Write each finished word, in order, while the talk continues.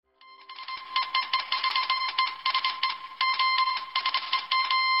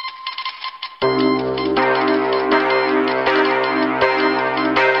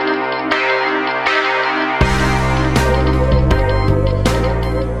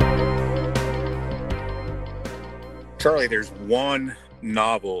Charlie, there's one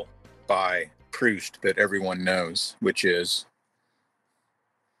novel by Proust that everyone knows, which is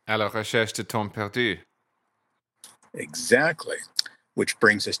À la recherche de temps Perdue. exactly, which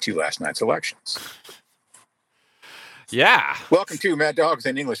brings us to last night's elections. Yeah. Welcome to Mad Dogs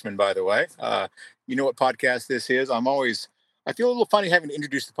and Englishmen, by the way. You know what podcast this is? I feel a little funny having to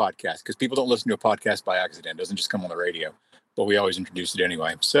introduce the podcast because people don't listen to a podcast by accident. It doesn't just come on the radio, but we always introduce it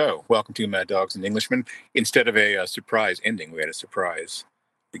anyway. So welcome to Mad Dogs and Englishmen. Instead of a surprise ending, we had a surprise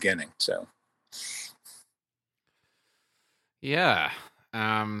beginning. So Yeah.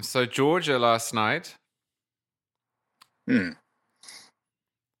 So Georgia last night.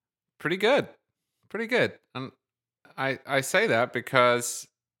 Pretty good. And I say that because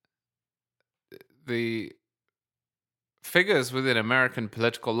the figures within American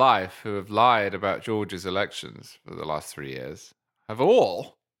political life who have lied about Georgia's elections for the last 3 years have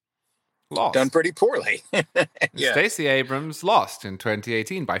all lost. Done pretty poorly. Yeah. Stacey Abrams lost in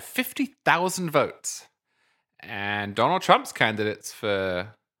 2018 by 50,000 votes. And Donald Trump's candidates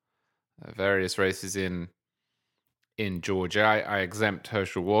for various races in Georgia, I exempt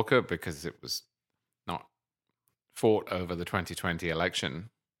Herschel Walker because it was not fought over the 2020 election.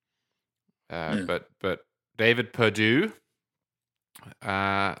 But David Perdue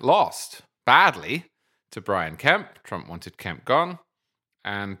lost badly to Brian Kemp. Trump wanted Kemp gone.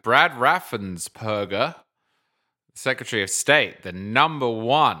 And Brad Raffensperger, Secretary of State, the number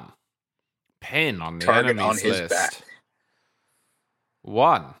one pin on the target enemies on his list, back,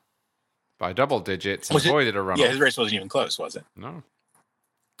 won by double digits and avoided a runoff. Yeah, his race wasn't even close, was it? No.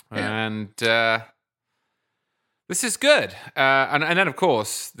 Yeah. And this is good. And then, of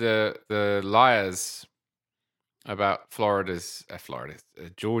course, the liars about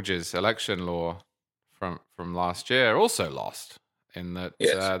Georgia's election law from last year also lost in that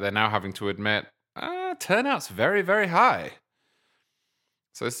they're now having to admit turnout's very, very high.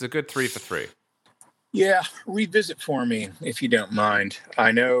 So this is a good 3 for 3. Yeah, revisit for me if you don't mind.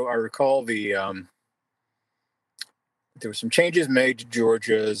 I recall there were some changes made to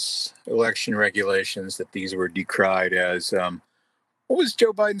Georgia's election regulations that these were decried as what was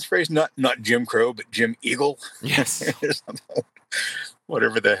Joe Biden's phrase? Not Jim Crow, but Jim Eagle. Yes.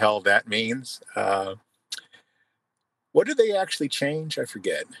 Whatever the hell that means. What did they actually change? I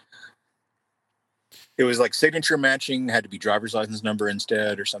forget. It was like signature matching had to be driver's license number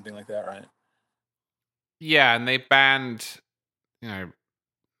instead or something like that, right? Yeah, and they banned, they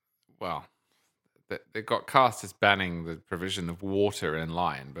got cast as banning the provision of water in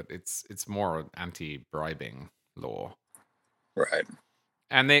line, but it's more an anti-bribing law. Right.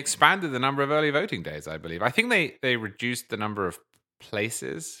 And they expanded the number of early voting days, I believe. I think they reduced the number of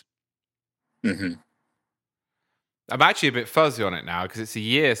places. Mm-hmm. I'm actually a bit fuzzy on it now because it's a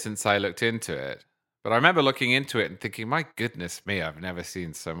year since I looked into it. But I remember looking into it and thinking, my goodness me, I've never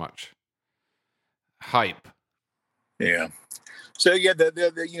seen so much hype. Yeah. So yeah,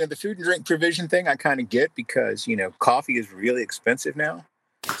 the food and drink provision thing I kind of get because coffee is really expensive now.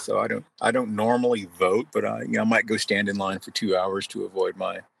 So I don't normally vote, but I might go stand in line for 2 hours to avoid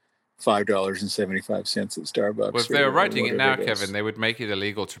my $5.75 at Starbucks. Well, if they were writing it now, Kevin, they would make it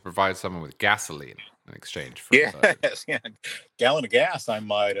illegal to provide someone with gasoline in exchange for gallon of gas. I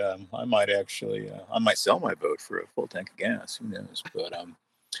might actually I might sell my vote for a full tank of gas. Who knows? But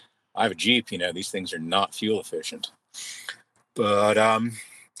I have a Jeep. These things are not fuel efficient. But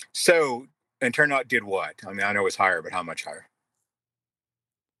so and turnout did what? I mean, I know it's higher, but how much higher?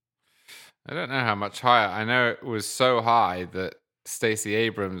 I don't know how much higher. I know it was so high that Stacey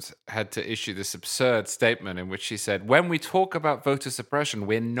Abrams had to issue this absurd statement in which she said, when we talk about voter suppression,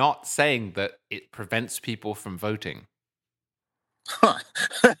 we're not saying that it prevents people from voting. Huh.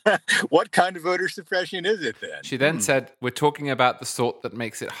 What kind of voter suppression is it then? She then said, we're talking about the sort that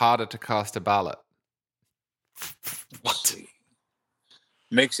makes it harder to cast a ballot. What?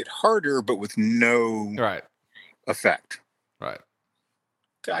 Makes it harder, but with no effect. Right.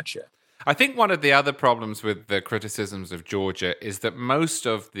 Gotcha. I think one of the other problems with the criticisms of Georgia is that most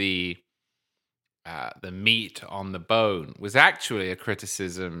of the meat on the bone was actually a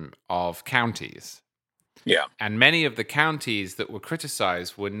criticism of counties. Yeah. And many of the counties that were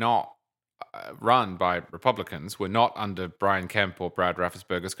criticized were not run by Republicans, were not under Brian Kemp or Brad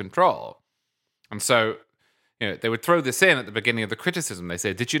Raffensperger's control. And so, they would throw this in at the beginning of the criticism. They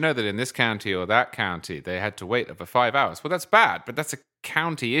say, did you know that in this county or that county, they had to wait over 5 hours? Well, that's bad, but that's a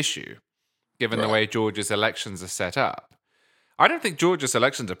county issue, given the way Georgia's elections are set up. I don't think Georgia's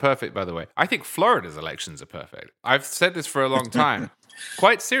elections are perfect, by the way. I think Florida's elections are perfect. I've said this for a long time.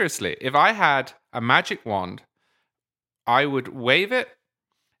 Quite seriously, if I had a magic wand, I would wave it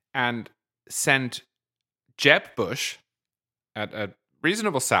and send Jeb Bush at a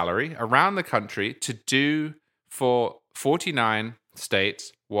reasonable salary around the country to do for 49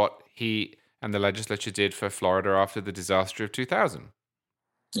 states what he and the legislature did for Florida after the disaster of 2000.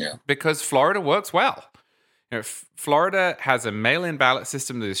 Yeah. Because Florida works well. Florida has a mail-in ballot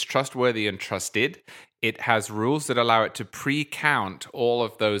system that is trustworthy and trusted. It has rules that allow it to pre-count all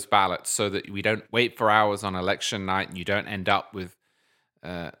of those ballots so that we don't wait for hours on election night and you don't end up with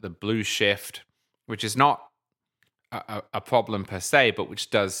the blue shift, which is not a problem per se, but which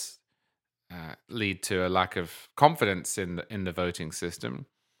does lead to a lack of confidence in the voting system.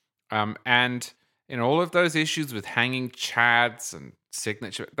 And in all of those issues with hanging chads and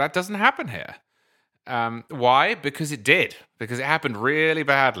signature, that doesn't happen here. Why? Because it did. Because it happened really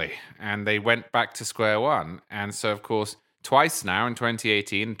badly, and they went back to square one. And so, of course, twice now in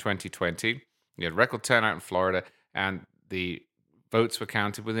 2018 and 2020, you had record turnout in Florida, and the votes were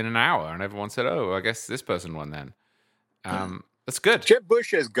counted within an hour, and everyone said, "Oh, I guess this person won then." That's good. Jeb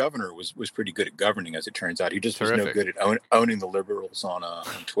Bush as governor was pretty good at governing, as it turns out. He just was no good at owning the liberals on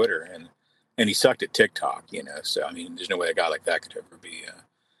Twitter, and he sucked at TikTok. So I mean, there's no way a guy like that could ever be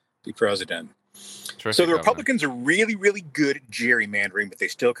president. Terrific So the Republicans are really, really good at gerrymandering, but they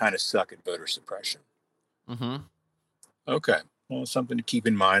still kind of suck at voter suppression. Mm-hmm. Okay, well, something to keep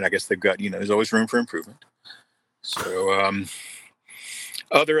in mind. I guess they've got there's always room for improvement. So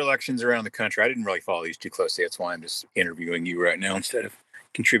other elections around the country, I didn't really follow these too closely. That's why I'm just interviewing you right now instead of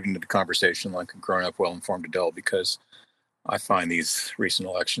contributing to the conversation like a grown-up, well-informed adult, because I find these recent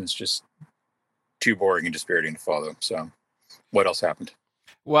elections just too boring and dispiriting to follow. So what else happened?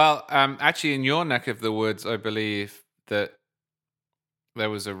 Well, actually, in your neck of the woods, I believe that there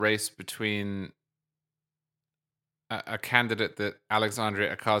was a race between a candidate that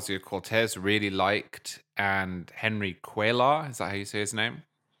Alexandria Ocasio-Cortez really liked and Henry Cuellar. Is that how you say his name?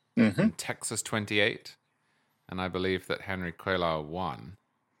 Mm-hmm. In Texas 28. And I believe that Henry Cuellar won.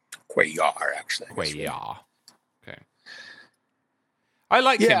 Cuellar, actually. Cuellar. Okay. I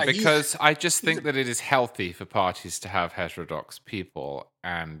like him because I just think that it is healthy for parties to have heterodox people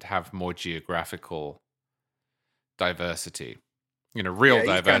and have more geographical diversity. Real diversity.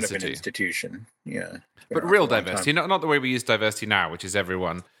 He's kind of an institution. Yeah. But real diversity, not the way we use diversity now, which is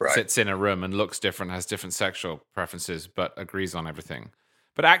everyone sits in a room and looks different, has different sexual preferences, but agrees on everything.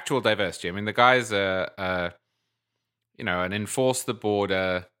 But actual diversity. I mean, the guy's an enforce the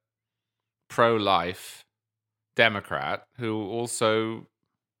border, pro-life Democrat who also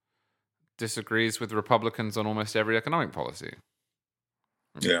disagrees with Republicans on almost every economic policy.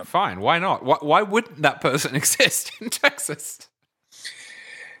 Yeah. Fine. Why not? Why wouldn't that person exist in Texas?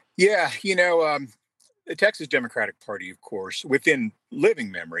 Yeah. The Texas Democratic Party, of course, within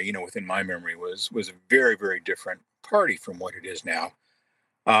living memory, within my memory, was a very, very different party from what it is now.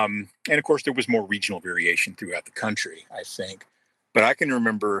 And of course, there was more regional variation throughout the country, I think. But I can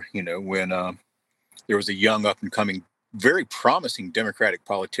remember, when there was a young, up and coming, very promising Democratic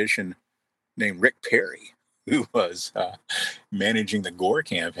politician named Rick Perry, who was managing the Gore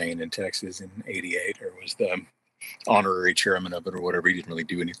campaign in Texas in '88, or was the honorary chairman of it, or whatever. He didn't really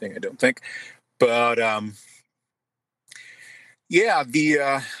do anything, I don't think. But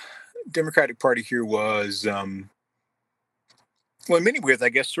the Democratic Party here was, in many ways, I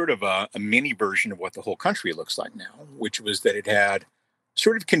guess, sort of a mini version of what the whole country looks like now, which was that it had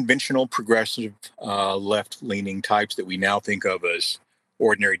sort of conventional, progressive, left-leaning types that we now think of as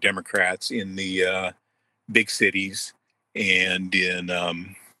ordinary Democrats in the big cities and in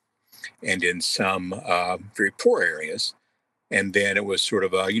some very poor areas. And then it was sort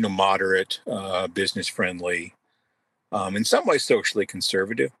of a moderate, business friendly, in some ways socially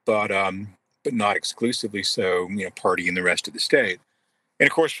conservative, but not exclusively so. Party in the rest of the state. And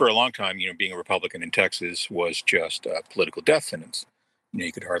of course, for a long time, being a Republican in Texas was just a political death sentence.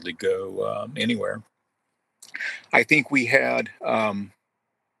 You could hardly go anywhere. I think we had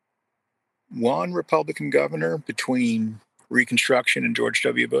one Republican governor between Reconstruction and George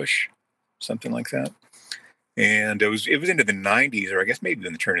W. Bush, something like that. And it was into the 90s, or I guess maybe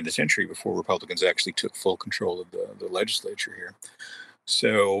in the turn of the century, before Republicans actually took full control of the legislature here.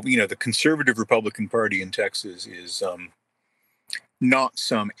 So, the conservative Republican Party in Texas is not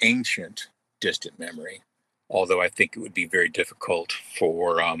some ancient, distant memory, although I think it would be very difficult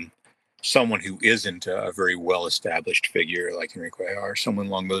for someone who isn't a very well-established figure like Henry Cuellar, someone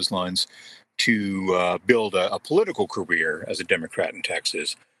along those lines, to build a political career as a Democrat in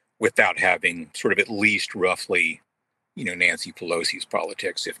Texas without having sort of at least roughly, Nancy Pelosi's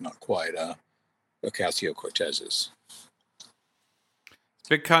politics, if not quite Ocasio-Cortez's.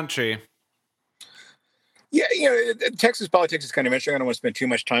 Big country. Yeah, Texas politics is kind of interesting. I don't want to spend too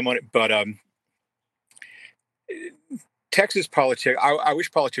much time on it, but Texas politics. I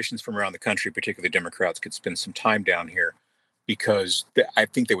wish politicians from around the country, particularly Democrats, could spend some time down here because I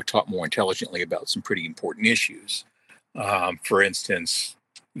think they would talk more intelligently about some pretty important issues. For instance,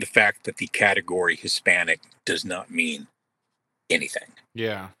 the fact that the category Hispanic does not mean anything.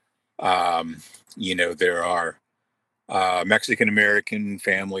 Yeah. Um, there are Mexican American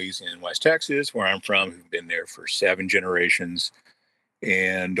families in West Texas, where I'm from, who've been there for 7 generations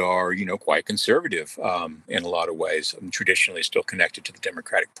and are, quite conservative in a lot of ways. Traditionally still connected to the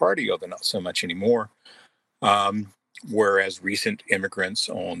Democratic Party, although not so much anymore. Um, Whereas recent immigrants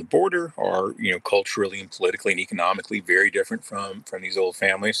on the border are, culturally and politically and economically very different from these old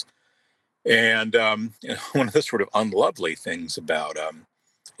families. And one of the sort of unlovely things about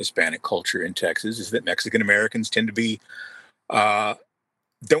Hispanic culture in Texas is that Mexican Americans tend to be uh,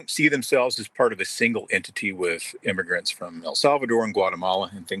 don't see themselves as part of a single entity with immigrants from El Salvador and Guatemala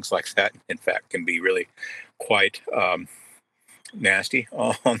and things like that. In fact, can be really quite nasty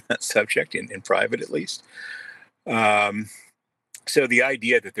on that subject in private, at least. Um, so the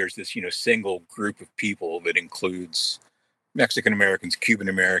idea that there's this, single group of people that includes Mexican Americans, Cuban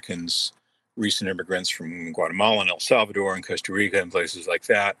Americans, recent immigrants from Guatemala and El Salvador and Costa Rica and places like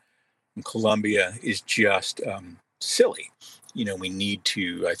that, and Colombia is just silly. We need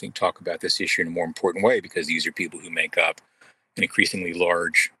to, I think, talk about this issue in a more important way because these are people who make up an increasingly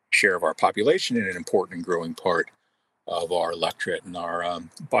large share of our population and an important and growing part of our electorate and our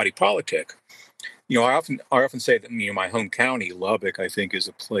body politic. I often say that my home county, Lubbock, I think is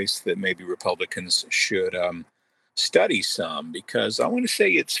a place that maybe Republicans should study some because I want to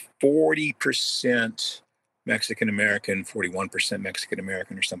say it's 40% Mexican American, 41% Mexican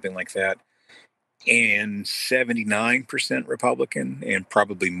American, or something like that, and 79% Republican, and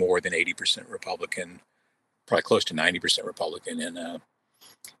probably more than 80% Republican, probably close to 90% Republican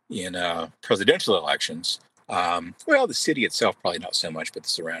in presidential elections. Well, the city itself probably not so much, but the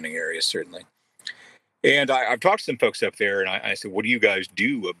surrounding areas certainly. And I've talked to some folks up there, and I said, "What do you guys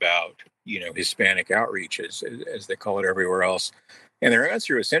do about Hispanic outreach, as they call it everywhere else?" And their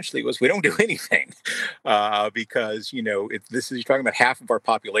answer essentially was, "We don't do anything," because if this is you're talking about half of our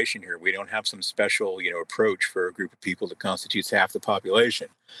population here. We don't have some special approach for a group of people that constitutes half the population.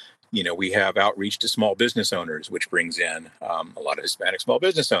 We have outreach to small business owners, which brings in a lot of Hispanic small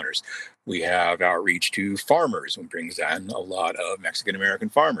business owners. We have outreach to farmers, which brings in a lot of Mexican American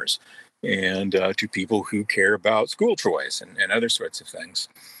farmers, and to people who care about school choice and other sorts of things.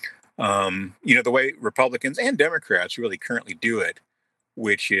 The way Republicans and Democrats really currently do it,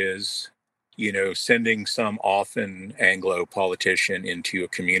 which is, sending some often Anglo politician into a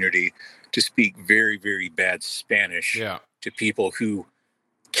community to speak very, very bad Spanish Yeah. to people who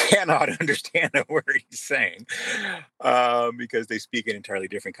cannot understand a word he's saying because they speak an entirely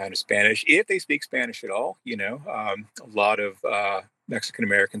different kind of Spanish. If they speak Spanish at all, a lot of Mexican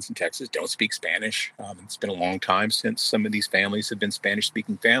Americans in Texas don't speak Spanish. It's been a long time since some of these families have been Spanish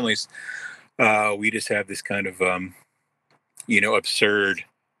speaking families. We just have this kind of, absurd,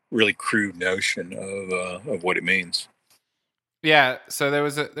 really crude notion of what it means. Yeah. So there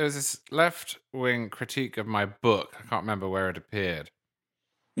was this left wing critique of my book. I can't remember where it appeared.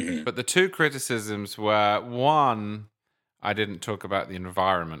 Mhm. But the two criticisms were one, I didn't talk about the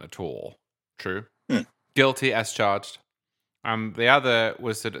environment at all. True. Hmm. Guilty as charged. And the other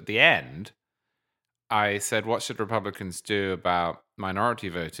was that at the end, I said, what should Republicans do about minority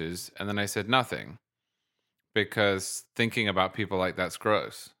voters? And then I said nothing because thinking about people like that's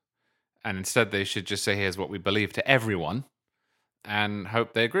gross. And instead, they should just say, here's what we believe to everyone and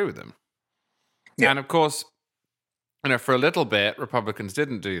hope they agree with them. Yeah. And of course, for a little bit, Republicans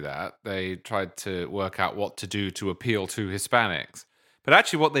didn't do that. They tried to work out what to do to appeal to Hispanics. But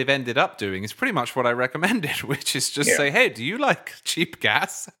actually, what they've ended up doing is pretty much what I recommended, which is just Yeah. say, "Hey, do you like cheap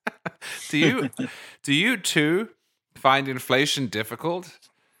gas? do you too find inflation difficult?"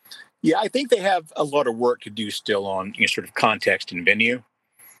 Yeah, I think they have a lot of work to do still on sort of context and venue.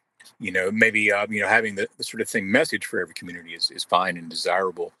 Maybe having the sort of thing message for every community is fine and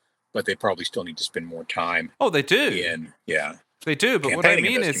desirable, but they probably still need to spend more time Oh, they do, in they do. But what I campaigning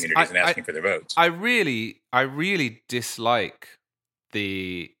in mean those is, communities and asking for their votes. I really dislike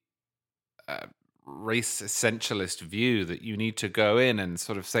the race essentialist view that you need to go in and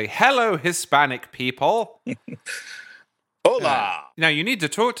sort of say, "Hello, Hispanic people." Hola. Now you need to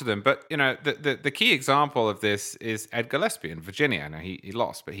talk to them, but the key example of this is Ed Gillespie in Virginia. Now he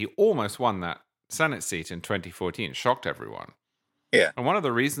lost, but he almost won that Senate seat in 2014. Shocked everyone. Yeah. And one of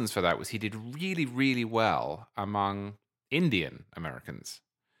the reasons for that was he did really, really well among Indian Americans.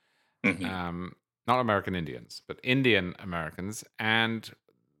 Hmm. Not American Indians, but Indian Americans. And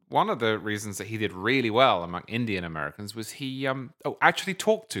one of the reasons that he did really well among Indian Americans was he actually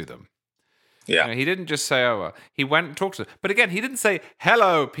talked to them. Yeah. He didn't just say, he went and talked to them. But again, he didn't say,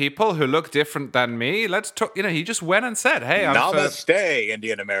 hello, people who look different than me. Let's talk. He just went and said, hey, Namaste,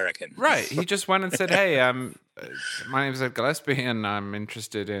 Indian American. Right. He just went and said, hey, my name is Ed Gillespie, and I'm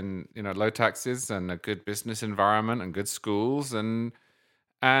interested in, low taxes and a good business environment and good schools, and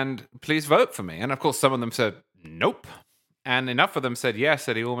please vote for me. And of course, some of them said, nope. And enough of them said yes,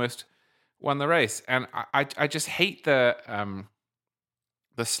 that he almost won the race. And I just hate the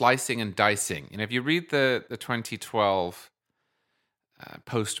slicing and dicing. If you read the 2012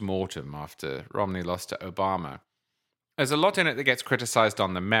 post-mortem after Romney lost to Obama, there's a lot in it that gets criticized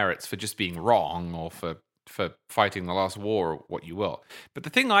on the merits for just being wrong or for fighting the last war or what you will. But the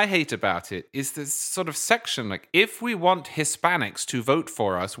thing I hate about it is this sort of section, like, if we want Hispanics to vote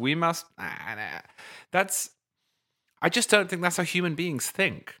for us, we must... I just don't think that's how human beings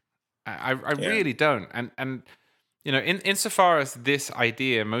think. I really don't. And insofar as this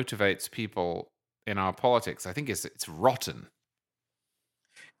idea motivates people in our politics, I think it's rotten.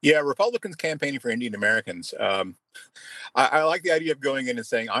 Yeah, Republicans campaigning for Indian Americans. I like the idea of going in and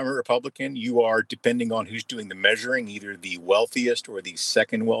saying, I'm a Republican. You are, depending on who's doing the measuring, either the wealthiest or the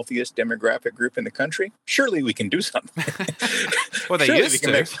second wealthiest demographic group in the country. Surely we can do something. Well, they Surely used we can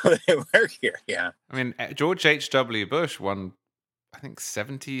to. make something work here. Yeah. I mean, George H.W. Bush won, I think,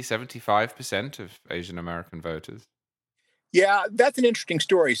 75% of Asian American voters. Yeah, that's an interesting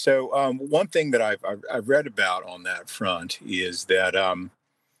story. So one thing that I've read about on that front is that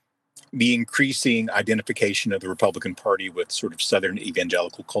the increasing identification of the Republican Party with sort of Southern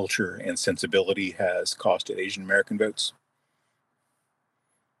evangelical culture and sensibility has costed Asian American votes.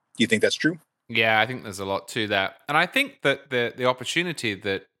 Do you think that's true? Yeah, I think there's a lot to that. And I think that the opportunity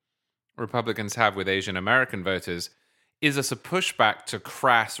that Republicans have with Asian American voters is as a pushback to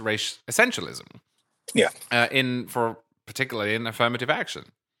crass race essentialism. Yeah. Particularly in affirmative action.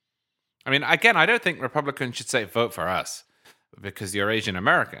 I mean, again, I don't think Republicans should say, vote for us because you're Asian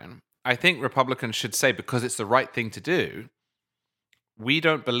American. I think Republicans should say, because it's the right thing to do, we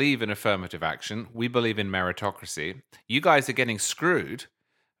don't believe in affirmative action. We believe in meritocracy. You guys are getting screwed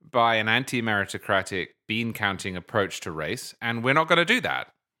by an anti-meritocratic bean-counting approach to race, and we're not going to do that.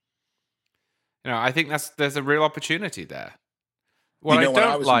 I think there's a real opportunity there. What I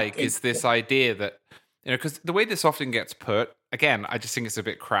don't like is this idea that, because the way this often gets put, again, I just think it's a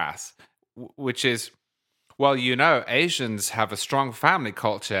bit crass, which is, well, Asians have a strong family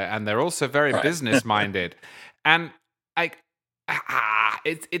culture and they're also very business-minded. And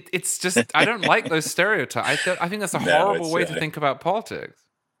it's just, I don't like those stereotypes. I think that's a horrible way to think about politics.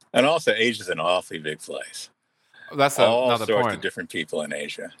 And also, Asia's an awfully big place. That's another point. All sorts of different people in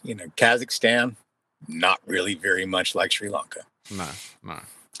Asia. Kazakhstan, not really very much like Sri Lanka. No.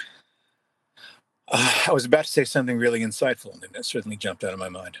 I was about to say something really insightful, and it certainly jumped out of my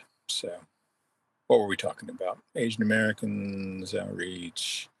mind. So, what were we talking about? Asian Americans,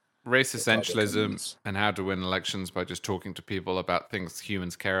 outreach, race essentialism, and how to win elections by just talking to people about things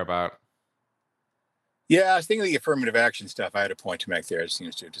humans care about. Yeah, I was thinking of the affirmative action stuff. I had a point to make there. It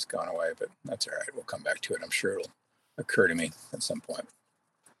seems to have just gone away, but that's all right. We'll come back to it. I'm sure it'll occur to me at some point.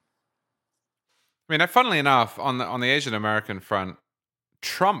 I mean, funnily enough, on the Asian American front,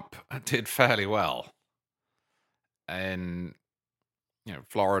 Trump did fairly well in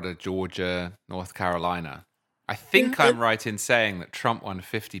Florida, Georgia, North Carolina. I think I'm right in saying that Trump won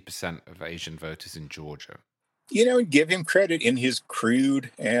 50% of Asian voters in Georgia. Give him credit in his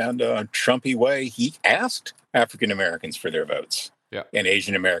crude and Trumpy way. He asked African Americans for their votes, and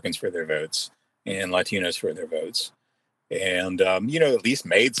Asian Americans for their votes, and Latinos for their votes, and at least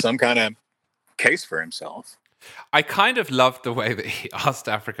made some kind of case for himself. I kind of loved the way that he asked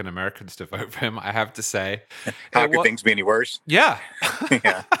African Americans to vote for him, I have to say. How could things be any worse? Yeah.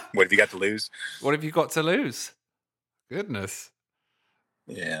 Yeah. What have you got to lose? What have you got to lose? Goodness.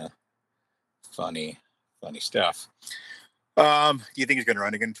 Yeah. Funny stuff. Do you think he's going to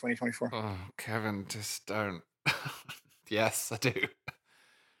run again in 2024? Oh, Kevin, just don't. Yes, I do.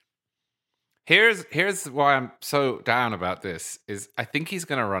 Here's why I'm so down about this, is I think he's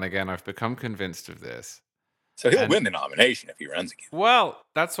going to run again. I've become convinced of this. So he'll win the nomination if he runs again. Well,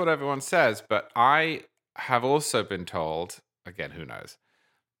 that's what everyone says, but I have also been told, again, who knows,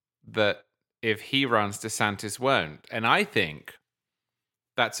 that if he runs, DeSantis won't. And I think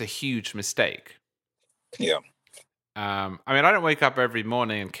that's a huge mistake. Yeah. I mean, I don't wake up every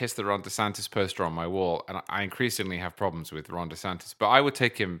morning and kiss the Ron DeSantis poster on my wall, and I increasingly have problems with Ron DeSantis, but I would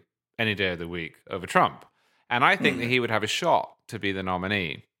take him any day of the week over Trump. And I think that he would have a shot to be the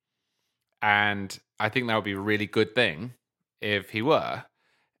nominee. And I think that would be a really good thing if he were.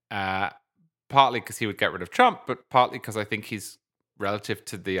 partly because he would get rid of Trump, but partly because I think he's, relative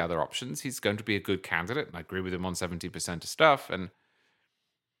to the other options, he's going to be a good candidate. And I agree with him on 70% of stuff. And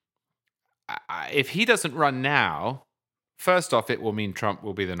if he doesn't run now, first off, it will mean Trump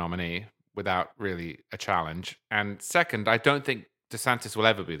will be the nominee without really a challenge. And second, I don't think DeSantis will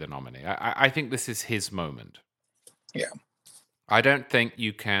ever be the nominee. I think this is his moment. Yeah. I don't think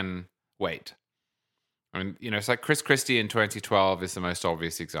you can wait. I mean, it's like Chris Christie in 2012 is the most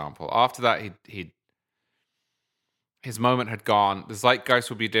obvious example. After that, his moment had gone. The zeitgeist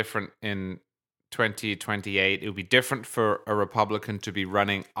will be different in 2028. It will be different for a Republican to be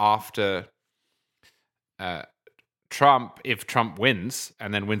running after Trump, if Trump wins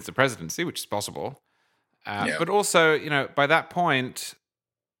and then wins the presidency, which is possible. But also, by that point,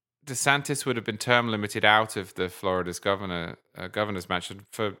 DeSantis would have been term limited out of the Florida's governor's match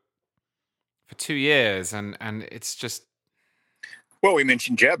for 2 years, and it's just. Well, we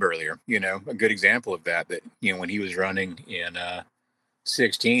mentioned Jeb earlier. A good example of that. That when he was running in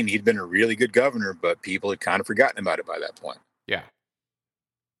 16, he'd been a really good governor, but people had kind of forgotten about it by that point. Yeah.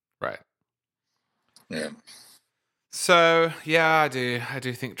 Right. Yeah. So I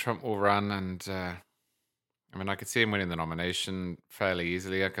do think Trump will run, and I could see him winning the nomination fairly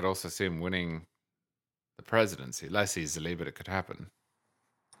easily. I could also see him winning the presidency less easily, but it could happen.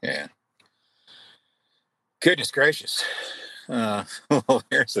 Yeah. Goodness gracious. Well,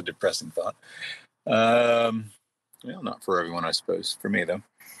 here's a depressing thought. Well, not for everyone, I suppose. For me, though.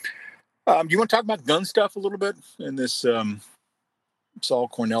 Do you want to talk about gun stuff a little bit in this Saul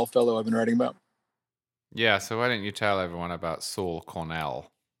Cornell fellow I've been writing about? Yeah, so why don't you tell everyone about Saul Cornell?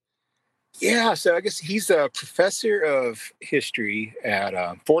 Yeah, so I guess he's a professor of history at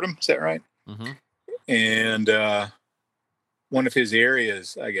Fordham. Is that right? Mm-hmm. And one of his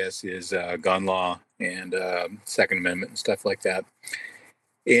areas, I guess, is gun law and Second Amendment and stuff like that.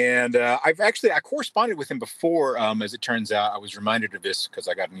 And I corresponded with him before. As it turns out, I was reminded of this because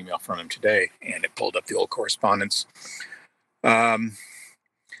I got an email from him today, and it pulled up the old correspondence.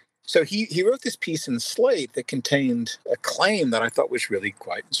 So he wrote this piece in Slate that contained a claim that I thought was really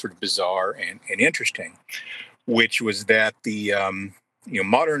quite sort of bizarre and interesting, which was that the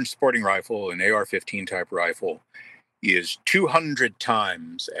modern sporting rifle, an AR-15 type rifle, is 200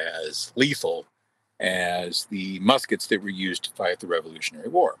 times as lethal as the muskets that were used to fight the Revolutionary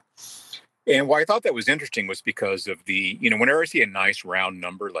War. And why I thought that was interesting was because of the, whenever I see a nice round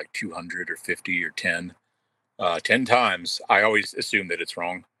number like 200 or 50 or 10 times, I always assume that it's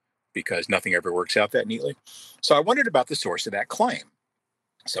wrong because nothing ever works out that neatly. So I wondered about the source of that claim.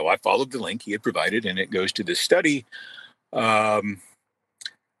 So I followed the link he had provided, and it goes to this study,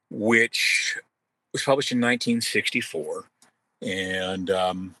 which was published in 1964. And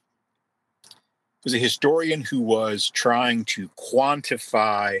was a historian who was trying to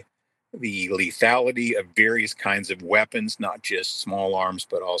quantify the lethality of various kinds of weapons, not just small arms,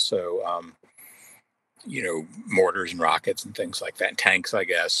 but also, mortars and rockets and things like that, and tanks, I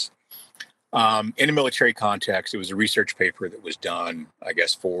guess. In a military context, it was a research paper that was done, I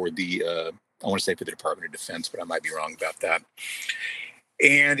guess, for the, I want to say for the Department of Defense, but I might be wrong about that.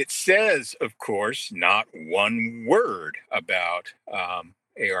 And it says, of course, not one word about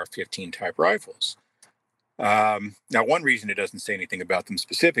AR-15 type rifles. Now, one reason it doesn't say anything about them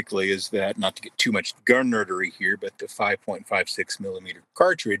specifically is that, not to get too much gun nerdery here, but the 5.56 millimeter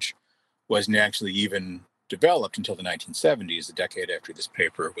cartridge wasn't actually even developed until the 1970s, a decade after this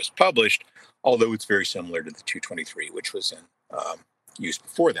paper was published, although it's very similar to the 223, which was in use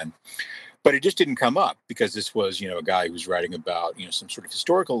before then. But it just didn't come up because this was, a guy who was writing about, some sort of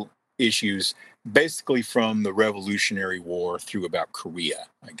historical issues, basically from the Revolutionary War through about Korea,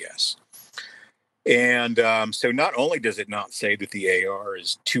 I guess. And so not only does it not say that the AR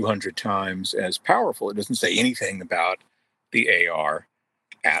is 200 times as powerful, it doesn't say anything about the AR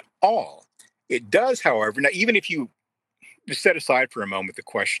at all. It does, however, now even if you just set aside for a moment the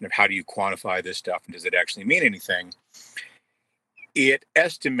question of how do you quantify this stuff and does it actually mean anything, it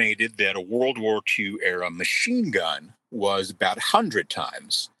estimated that a World War II era machine gun was about 100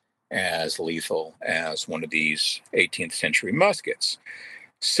 times as lethal as one of these 18th century muskets.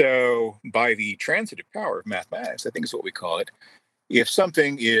 So by the transitive power of mathematics, I think is what we call it, if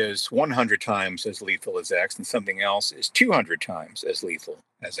something is 100 times as lethal as X and something else is 200 times as lethal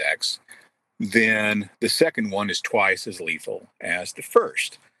as X, then the second one is twice as lethal as the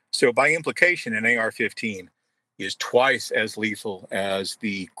first. So by implication, an AR-15 is twice as lethal as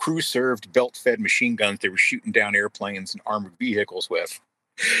the crew-served, belt-fed machine guns they were shooting down airplanes and armored vehicles with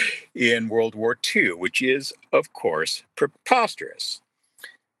in World War II, which is, of course, preposterous.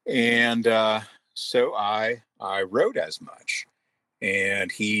 And so I wrote as much.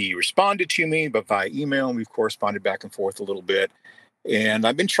 And he responded to me, but via email, and we've corresponded back and forth a little bit. And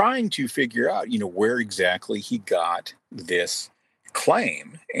I've been trying to figure out, where exactly he got this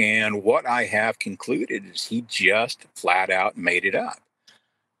claim. And what I have concluded is he just flat out made it up.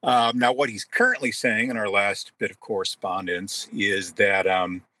 Now, what he's currently saying in our last bit of correspondence is that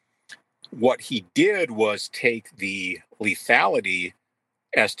what he did was take the lethality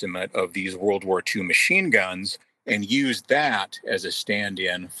estimate of these World War II machine guns and use that as a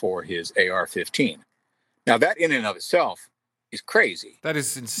stand-in for his AR-15. Now, that in and of itself is crazy. That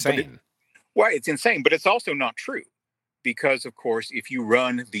is insane. It's insane, but it's also not true. Because, of course, if you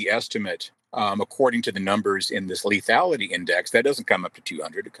run the estimate according to the numbers in this lethality index, that doesn't come up to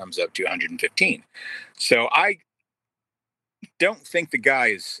 200. It comes up to 115. So I don't think the guy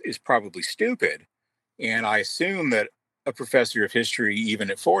is probably stupid. And I assume that a professor of history,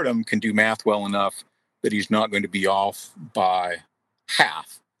 even at Fordham, can do math well enough that he's not going to be off by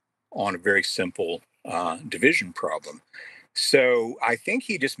half on a very simple division problem. So I think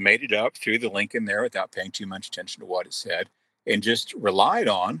he just made it up, threw the link in there without paying too much attention to what it said, and just relied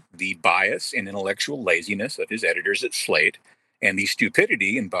on the bias and intellectual laziness of his editors at Slate and the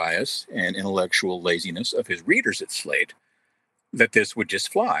stupidity and bias and intellectual laziness of his readers at Slate that this would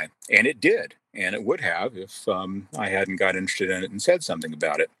just fly. And it did. And it would have if I hadn't got interested in it and said something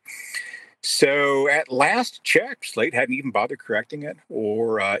about it. So at last check, Slate hadn't even bothered correcting it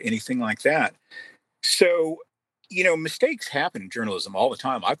or anything like that. So, mistakes happen in journalism all the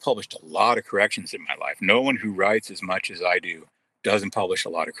time. I've published a lot of corrections in my life. No one who writes as much as I do doesn't publish a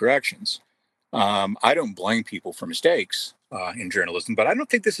lot of corrections. I don't blame people for mistakes in journalism, but I don't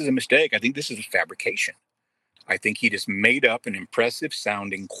think this is a mistake. I think this is a fabrication. I think he just made up an impressive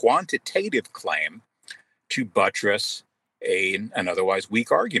sounding quantitative claim to buttress an otherwise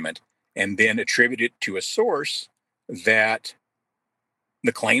weak argument and then attribute it to a source that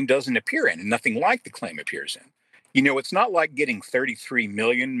the claim doesn't appear in and nothing like the claim appears in. It's not like getting 33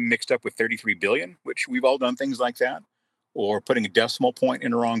 million mixed up with 33 billion, which we've all done things like that, or putting a decimal point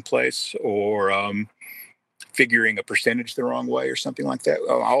in the wrong place, or figuring a percentage the wrong way or something like that.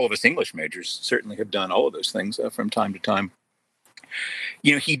 All of us English majors certainly have done all of those things from time to time.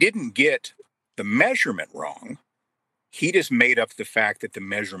 He didn't get the measurement wrong. He just made up the fact that the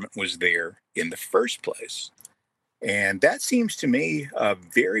measurement was there in the first place. And that seems to me a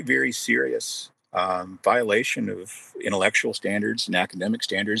very, very serious violation of intellectual standards and academic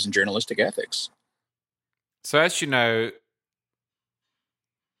standards and journalistic ethics. So, as you know,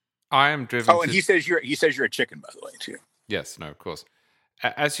 I am driven. Oh, and he says you're a chicken, by the way, too. Yes, no, of course.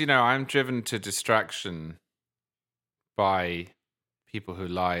 As you know, I'm driven to distraction by people who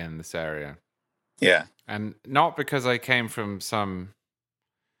lie in this area. Yeah. And not because I came from some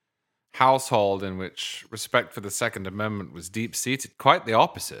household in which respect for the Second Amendment was deep-seated. Quite the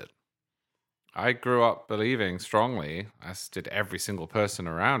opposite. I grew up believing strongly, as did every single person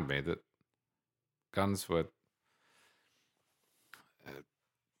around me, that guns were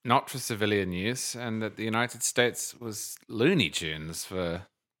not for civilian use and that the United States was Looney Tunes for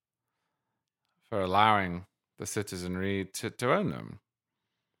allowing the citizenry to own them.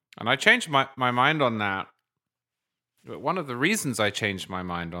 And I changed my mind on that. But one of the reasons I changed my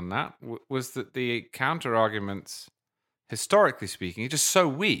mind on that was that the counter arguments, historically speaking, are just so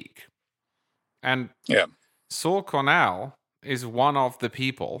weak. And Saul Cornell is one of the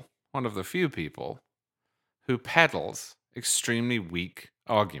few people, who peddles extremely weak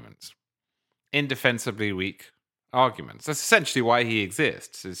arguments, indefensibly weak arguments. That's essentially why he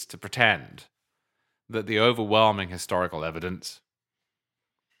exists, is to pretend that the overwhelming historical evidence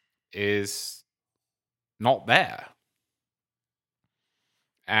is not there.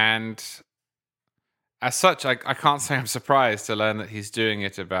 And as such, I can't say I'm surprised to learn that he's doing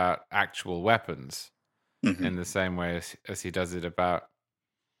it about actual weapons in the same way as he does it about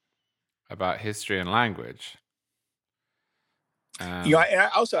history and language. And I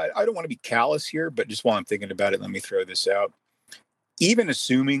don't want to be callous here, but just while I'm thinking about it, let me throw this out. Even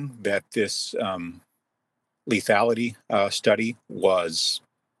assuming that this lethality study was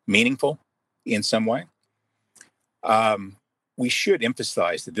meaningful in some way, we should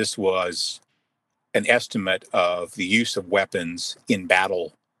emphasize that this was an estimate of the use of weapons in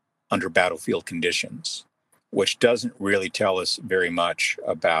battle under battlefield conditions, which doesn't really tell us very much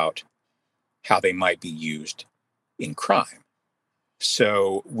about how they might be used in crime.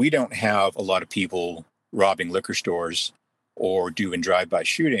 So we don't have a lot of people robbing liquor stores or doing drive-by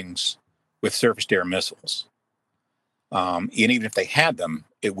shootings with surface-to-air missiles. And even if they had them,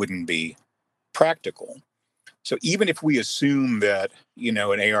 it wouldn't be practical. So even if we assume that, an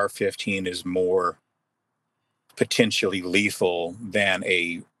AR-15 is more potentially lethal than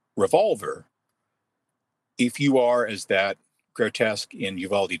a revolver, if you are, as that grotesque in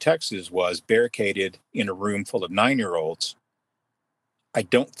Uvalde, Texas, was barricaded in a room full of 9-year-olds, I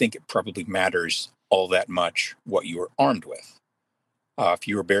don't think it probably matters all that much what you were armed with. If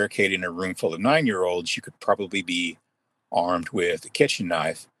you were barricaded in a room full of 9-year-olds, you could probably be armed with a kitchen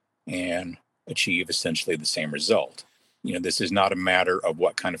knife and achieve essentially the same result. This is not a matter of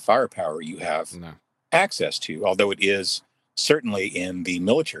what kind of firepower you have access to, although it is certainly in the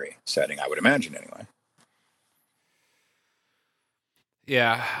military setting, I would imagine anyway.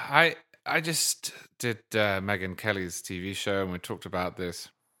 Yeah, I just did Megyn Kelly's TV show, and we talked about this.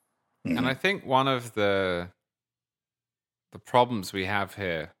 Mm-hmm. And I think one of the problems we have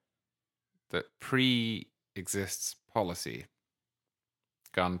here that pre-exists policy,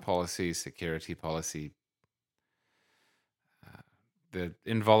 gun policy, security policy, the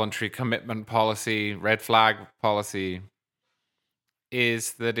involuntary commitment policy, red flag policy,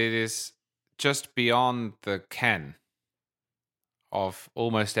 is that it is just beyond the ken of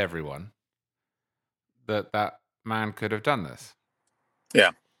almost everyone that man could have done this.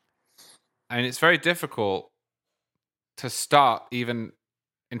 Yeah. And it's very difficult to start even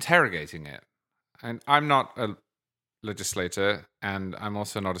interrogating it. And I'm not a legislator, and I'm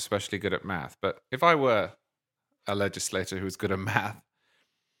also not especially good at math. But if I were a legislator who's good at math,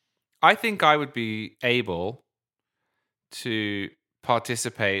 I think I would be able to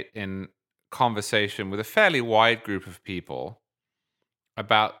participate in conversation with a fairly wide group of people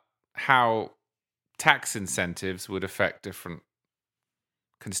about how tax incentives would affect different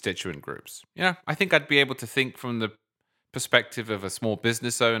constituent groups. I think I'd be able to think from the perspective of a small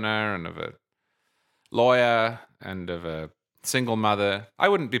business owner and of a lawyer and of a single mother. I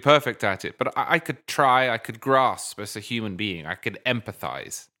wouldn't be perfect at it, but I could try, I could grasp as a human being, I could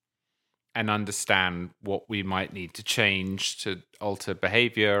empathize and understand what we might need to change to alter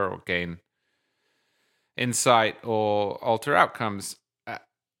behavior or gain insight or alter outcomes.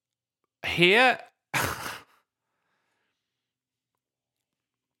 Here,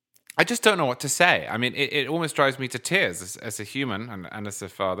 I just don't know what to say. I mean, it almost drives me to tears as a human and as a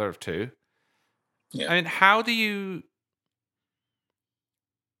father of two. Yeah. I mean, how do you...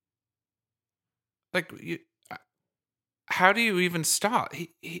 how do you even start? I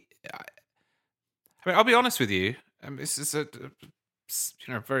mean, I'll be honest with you. This is a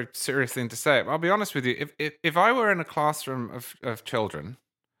very serious thing to say. But I'll be honest with you. If I were in a classroom of children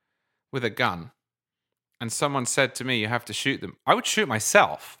with a gun, and someone said to me, "You have to shoot them," I would shoot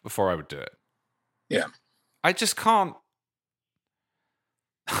myself before I would do it. Yeah. I just can't.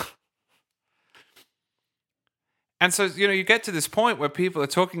 And so, you get to this point where people are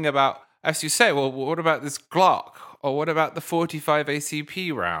talking about, as you say, well, what about this Glock? Or what about the 45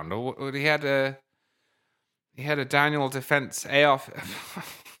 ACP round? Or he had a Daniel Defense AR. I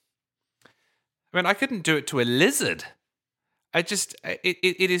mean, I couldn't do it to a lizard.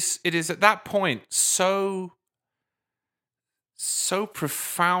 It is at that point so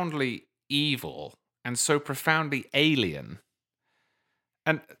profoundly evil and so profoundly alien.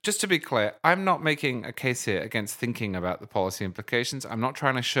 And just to be clear, I'm not making a case here against thinking about the policy implications. I'm not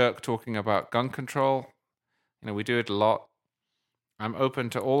trying to shirk talking about gun control. We do it a lot. I'm open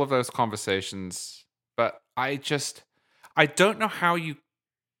to all of those conversations, but I don't know how you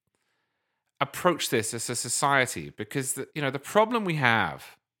approach this as a society, because the problem we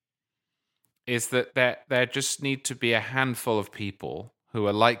have is that there just need to be a handful of people who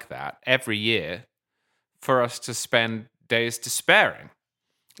are like that every year for us to spend days despairing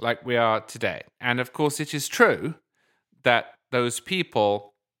like we are today. And of course, it is true that those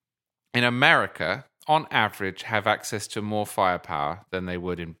people in America, on average, have access to more firepower than they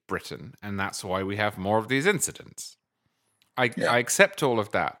would in Britain. And that's why we have more of these incidents. I accept all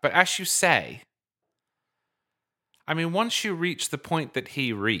of that. But as you say, I mean, once you reach the point that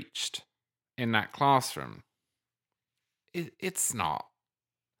he reached in that classroom, it's not.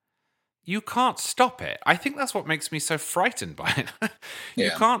 You can't stop it. I think that's what makes me so frightened by it. You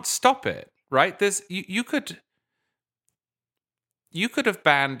can't stop it, right? You could have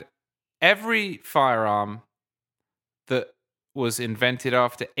banned every firearm that was invented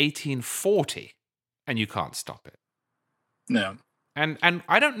after 1840, and you can't stop it. No. And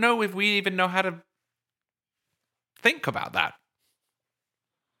I don't know if we even know how to think about that.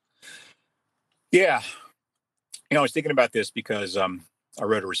 Yeah. I was thinking about this because I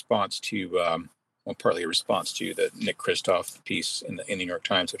wrote a response to, partly a response to the Nick Kristof piece in the New York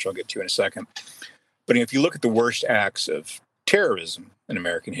Times, which I'll get to in a second. But if you look at the worst acts of terrorism in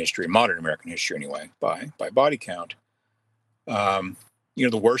American history, modern American history anyway, by body count, the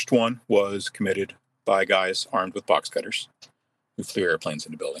worst one was committed by guys armed with box cutters who flew airplanes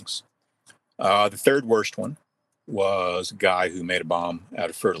into buildings. The third worst one was a guy who made a bomb out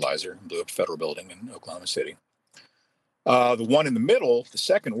of fertilizer and blew up a federal building in Oklahoma City. The one in the middle, the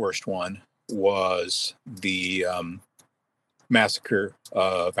second worst one, was the massacre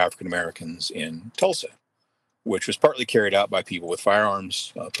of African Americans in Tulsa, which was partly carried out by people with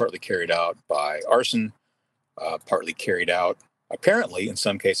firearms, partly carried out by arson, partly carried out, apparently, in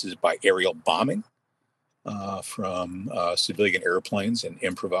some cases, by aerial bombing from civilian airplanes and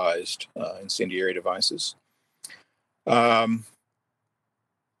improvised incendiary devices.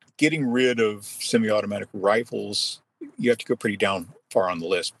 Getting rid of semi-automatic rifles, you have to go pretty down far on the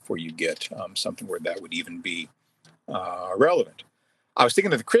list before you get something where that would even be relevant. I was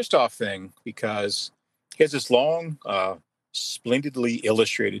thinking of the Christoph thing because he has this long, splendidly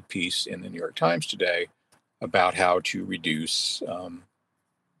illustrated piece in the New York Times today about how to reduce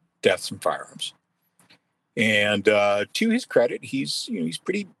deaths from firearms. And to his credit, he's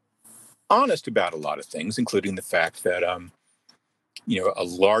pretty honest about a lot of things, including the fact that a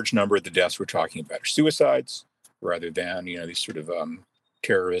large number of the deaths we're talking about are suicides rather than these sort of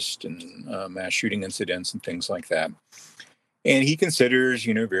terrorist and mass shooting incidents and things like that. And he considers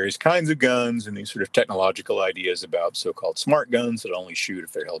various kinds of guns and these sort of technological ideas about so-called smart guns that only shoot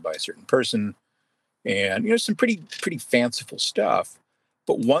if they're held by a certain person, and some pretty fanciful stuff.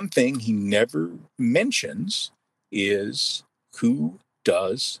 But one thing he never mentions is who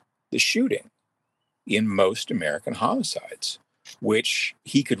does the shooting in most American homicides, which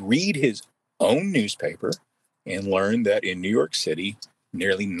he could read his own newspaper and learn that in New York City,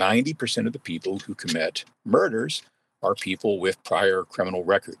 nearly 90% of the people who commit murders are people with prior criminal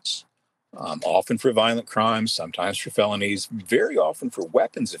records, often for violent crimes, sometimes for felonies, very often for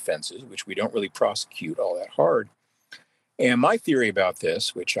weapons offenses, which we don't really prosecute all that hard. And my theory about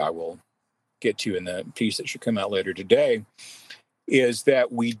this, which I will get to in the piece that should come out later today, is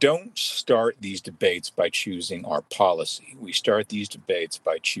that we don't start these debates by choosing our policy. We start these debates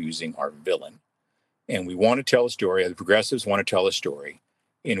by choosing our villain. And we want to tell a story, the progressives want to tell a story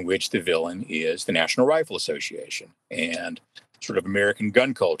in which the villain is the National Rifle Association and sort of American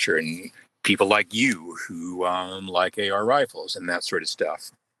gun culture and people like you who like AR rifles and that sort of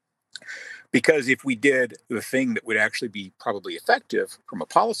stuff. Because if we did the thing that would actually be probably effective from a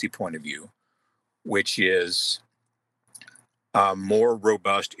policy point of view, which is more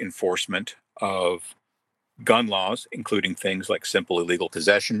robust enforcement of gun laws, including things like simple illegal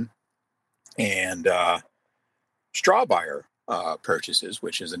possession and straw buyer purchases,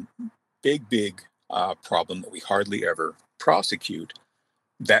 which is a big problem that we hardly ever prosecute,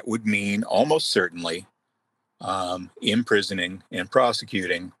 that would mean almost certainly imprisoning and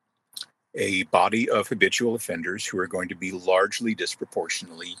prosecuting a body of habitual offenders who are going to be largely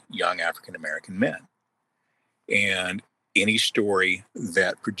disproportionately young African American men. And any story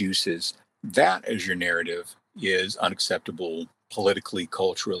that produces that as your narrative is unacceptable politically,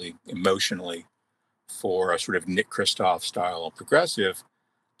 culturally, emotionally for a sort of Nick Kristof style progressive.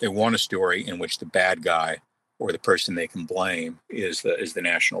 They want a story in which the bad guy or the person they can blame is the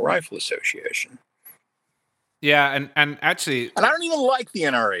National Rifle Association. Yeah, and actually, and I don't even like the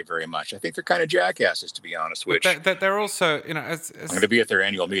NRA very much. I think they're kind of jackasses, to be honest. Which they're also, as I'm going to be at their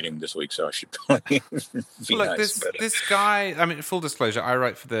annual meeting this week, so I should probably be look, nice. This guy. I mean, full disclosure, I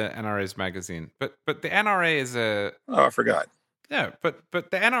write for the NRA's magazine, but the NRA is a. Oh, I forgot. Yeah, but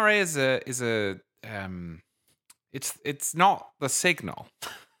the NRA is a it's not the signal.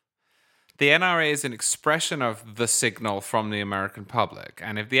 The NRA is an expression of the signal from the American public.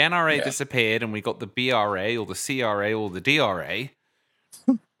 And if the NRA disappeared and we got the BRA or the CRA or the DRA,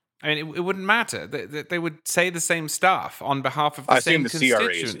 I mean, it wouldn't matter. They would say the same stuff on behalf of the same constituency.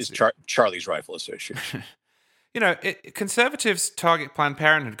 I assume the CRA is Charlie's Rifle Association. Conservatives target Planned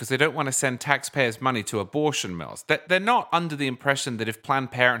Parenthood because they don't want to send taxpayers' money to abortion mills. They're not under the impression that if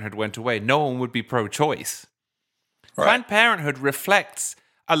Planned Parenthood went away, no one would be pro-choice. Right. Planned Parenthood reflects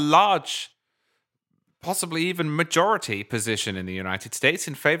a large, possibly even majority position in the United States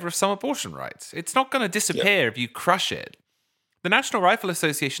in favor of some abortion rights. It's not going to disappear if you crush it. The National Rifle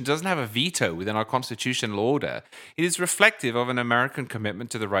Association doesn't have a veto within our constitutional order. It is reflective of an American commitment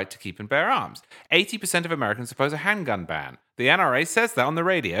to the right to keep and bear arms. 80% of Americans oppose a handgun ban. The NRA says that on the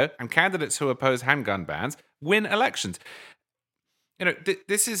radio, and candidates who oppose handgun bans win elections.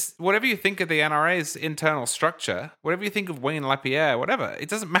 This is, whatever you think of the NRA's internal structure, whatever you think of Wayne LaPierre, whatever, it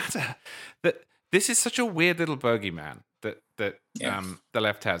doesn't matter. That this is such a weird little bogeyman that the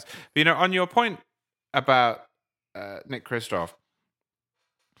left has. But, on your point about Nick Kristof,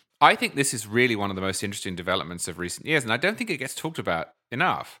 I think this is really one of the most interesting developments of recent years, and I don't think it gets talked about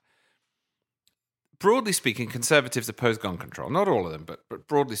enough. broadly speaking, conservatives oppose gun control. Not all of them, but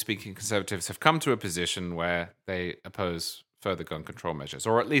broadly speaking, conservatives have come to a position where they oppose further gun control measures,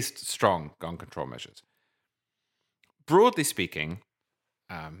 or at least strong gun control measures. Broadly speaking,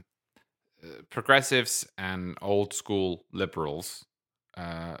 progressives and old school liberals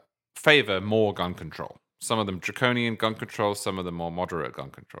favor more gun control. Some of them draconian gun control, some of them more moderate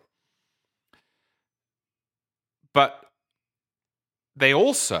gun control. But they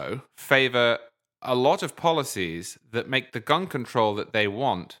also favor a lot of policies that make the gun control that they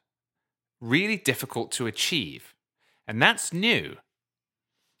want really difficult to achieve. And that's new,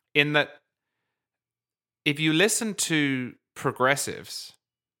 in that if you listen to progressives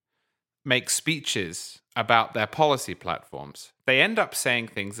make speeches about their policy platforms, they end up saying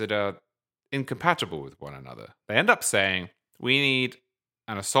things that are incompatible with one another. They end up saying, we need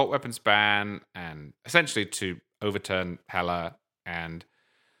an assault weapons ban, and essentially to overturn Heller, and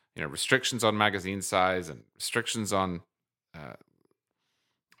restrictions on magazine size and restrictions on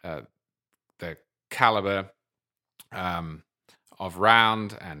the caliber of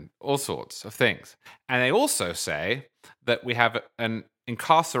round and all sorts of things. And they also say that we have an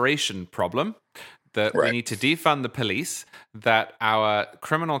incarceration problem, that we need to defund the police, that our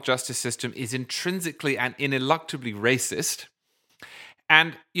criminal justice system is intrinsically and ineluctably racist.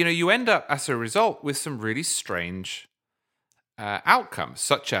 And, you end up, as a result, with some really strange outcomes,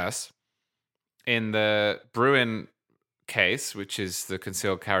 such as in the Bruin case, which is the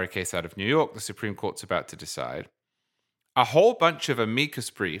concealed carry case out of New York, the Supreme Court's about to decide, a whole bunch of amicus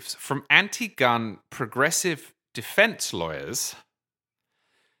briefs from anti-gun progressive defense lawyers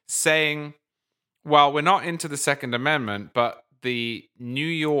saying, well, we're not into the Second Amendment, but the New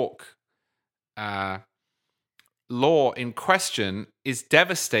York law in question is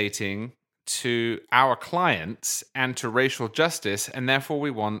devastating to our clients and to racial justice, and therefore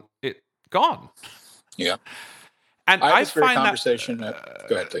we want it gone. Yeah. And I find conversation. Go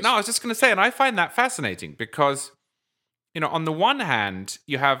ahead, please. No, I was just going to say, and I find that fascinating because, on the one hand,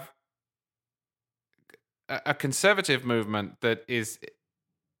 you have a conservative movement that is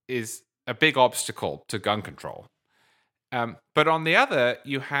a big obstacle to gun control. But on the other,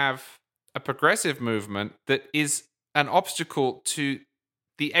 you have a progressive movement that is an obstacle to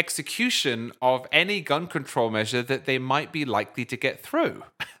the execution of any gun control measure that they might be likely to get through.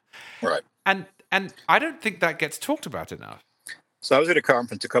 Right. And I don't think that gets talked about enough. So I was at a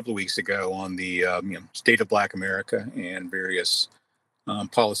conference a couple of weeks ago on the state of Black America and various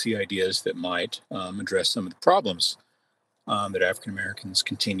policy ideas that might address some of the problems that African Americans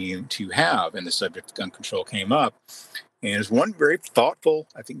continue to have. And the subject of gun control came up. And as one very thoughtful,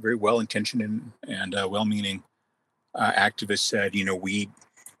 I think very well-intentioned and well-meaning activist said,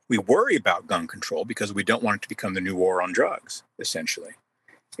 we worry about gun control because we don't want it to become the new war on drugs, essentially,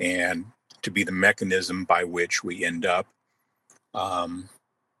 and to be the mechanism by which we end up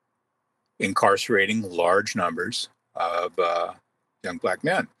incarcerating large numbers of young Black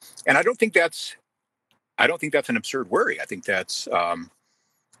men. And I don't think that's an absurd worry. I think that's a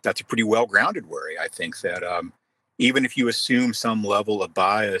pretty well-grounded worry. I think that even if you assume some level of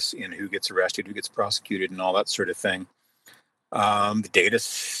bias in who gets arrested, who gets prosecuted, and all that sort of thing, the data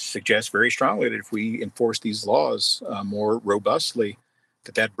suggests very strongly that if we enforce these laws more robustly,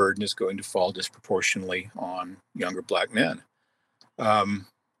 that burden is going to fall disproportionately on younger Black men.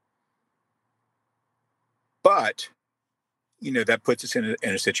 But that puts us in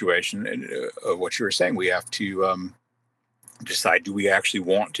a situation of what you were saying. We have to decide: do we actually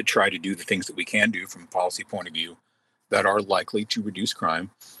want to try to do the things that we can do from a policy point of view that are likely to reduce crime?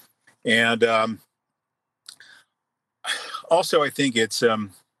 And also, I think it's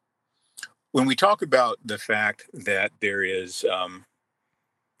when we talk about the fact that there is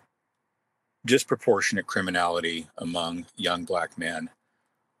disproportionate criminality among young Black men,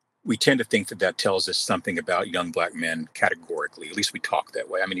 we tend to think that tells us something about young Black men categorically. At least we talk that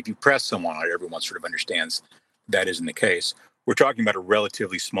way. I mean, if you press someone on it, everyone sort of understands that isn't the case. We're talking about a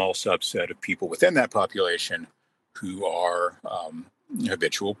relatively small subset of people within that population who are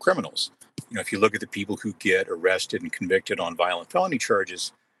habitual criminals. If you look at the people who get arrested and convicted on violent felony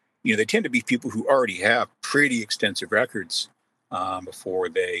charges, they tend to be people who already have pretty extensive records before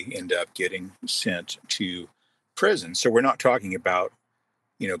they end up getting sent to prison. So we're not talking about,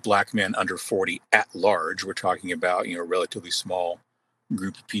 Black men under 40 at large. We're talking about, a relatively small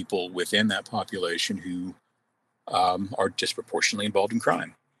group of people within that population who are disproportionately involved in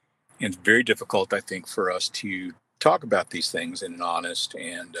crime. And it's very difficult, I think, for us to talk about these things in an honest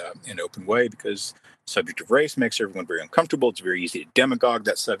and an open way, because the subject of race makes everyone very uncomfortable. It's very easy to demagogue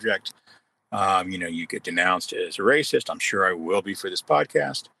that subject. You get denounced as a racist. I'm sure I will be for this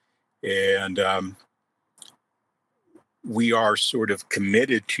podcast. And we are sort of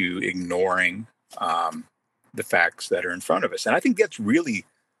committed to ignoring the facts that are in front of us. And I think that's really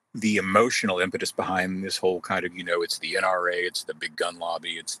the emotional impetus behind this whole kind of, it's the NRA, it's the big gun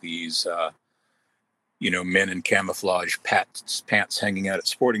lobby, it's these, men in camouflage pants hanging out at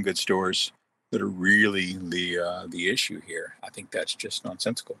sporting goods stores that are really the issue here. I think that's just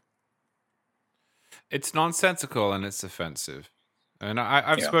nonsensical. It's nonsensical and it's offensive. And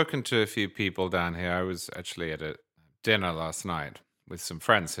I've Yeah. spoken to a few people down here. I was actually at a dinner last night with some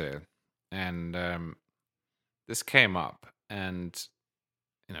friends here, and this came up. And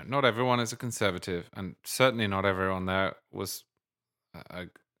not everyone is a conservative, and certainly not everyone there was a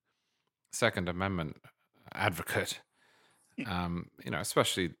Second Amendment advocate.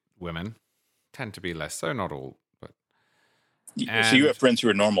 Especially women tend to be less so, not all, but So you have and friends who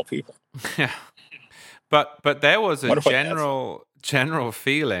are normal people. yeah. But there was a Wonder what that's like. general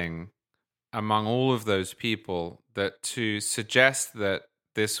feeling among all of those people that to suggest that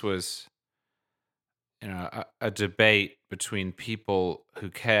this was a debate between people who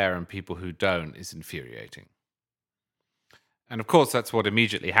care and people who don't is infuriating. And of course, that's what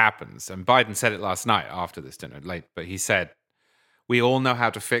immediately happens. And Biden said it last night after this dinner, late, but he said, "We all know how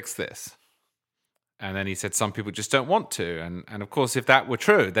to fix this." And then he said some people just don't want to. And of course, if that were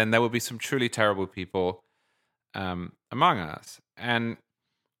true, then there would be some truly terrible people among us. And,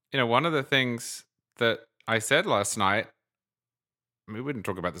 one of the things that I said last night, we wouldn't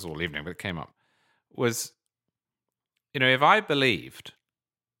talk about this all evening, but it came up, was, if I believed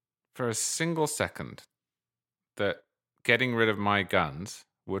for a single second that getting rid of my guns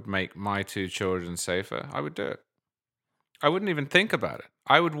would make my two children safer, I would do it. I wouldn't even think about it.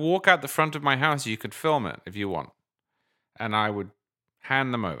 I would walk out the front of my house. You could film it if you want. And I would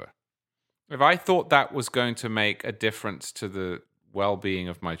hand them over. If I thought that was going to make a difference to the well-being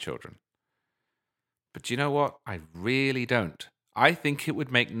of my children. But you know what? I really don't. I think it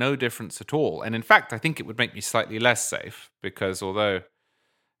would make no difference at all. And in fact, I think it would make me slightly less safe because although,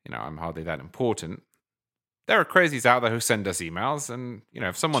 I'm hardly that important, there are crazies out there who send us emails. And,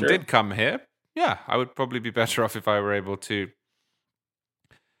 if someone Sure. did come here, yeah, I would probably be better off if I were able to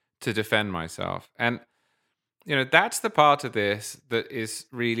defend myself. And, that's the part of this that is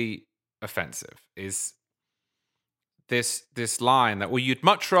really offensive, is this line that, well, you'd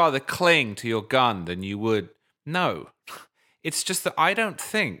much rather cling to your gun than you would. No, it's just that I don't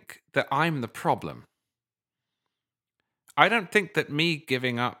think that I'm the problem. I don't think that me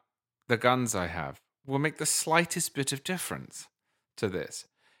giving up the guns I have will make the slightest bit of difference to this.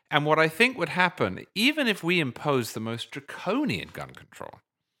 And what I think would happen, even if we impose the most draconian gun control,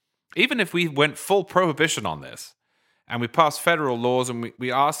 even if we went full prohibition on this, and we passed federal laws and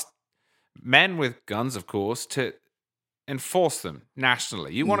we asked men with guns, of course, to enforce them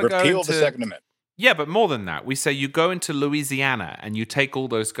nationally. You want to go Repeal the into... Second Amendment. Yeah, but more than that. We say you go into Louisiana and you take all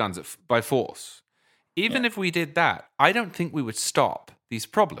those guns by force. Even if we did that, I don't think we would stop these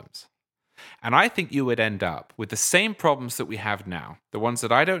problems. And I think you would end up with the same problems that we have now, the ones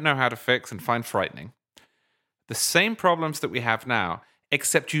that I don't know how to fix and find frightening, the same problems that we have now,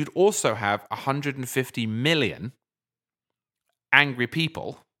 except you'd also have 150 million angry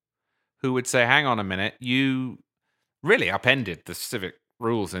people who would say, hang on a minute, you really upended the civic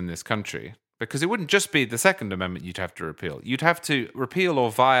rules in this country. Because it wouldn't just be the Second Amendment you'd have to repeal. You'd have to repeal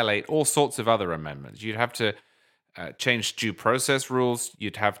or violate all sorts of other amendments. You'd have to change due process rules.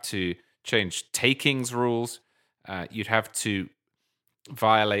 You'd have to change takings rules. You'd have to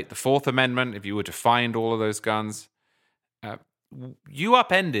violate the Fourth Amendment if you were to find all of those guns. You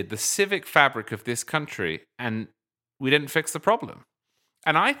upended the civic fabric of this country, and we didn't fix the problem.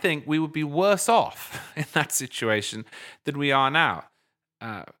 And I think we would be worse off in that situation than we are now.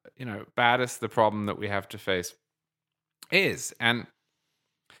 Bad as the problem that we have to face is. And,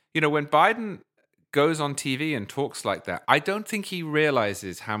 when Biden goes on TV and talks like that, I don't think he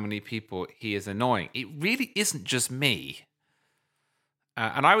realizes how many people he is annoying. It really isn't just me.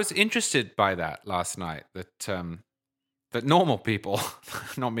 And I was interested by that last night, that normal people,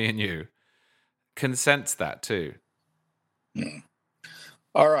 not me and you, can sense that too.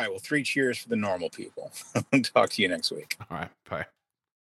 All right. Well, 3 cheers for the normal people. Talk to you next week. All right. Bye.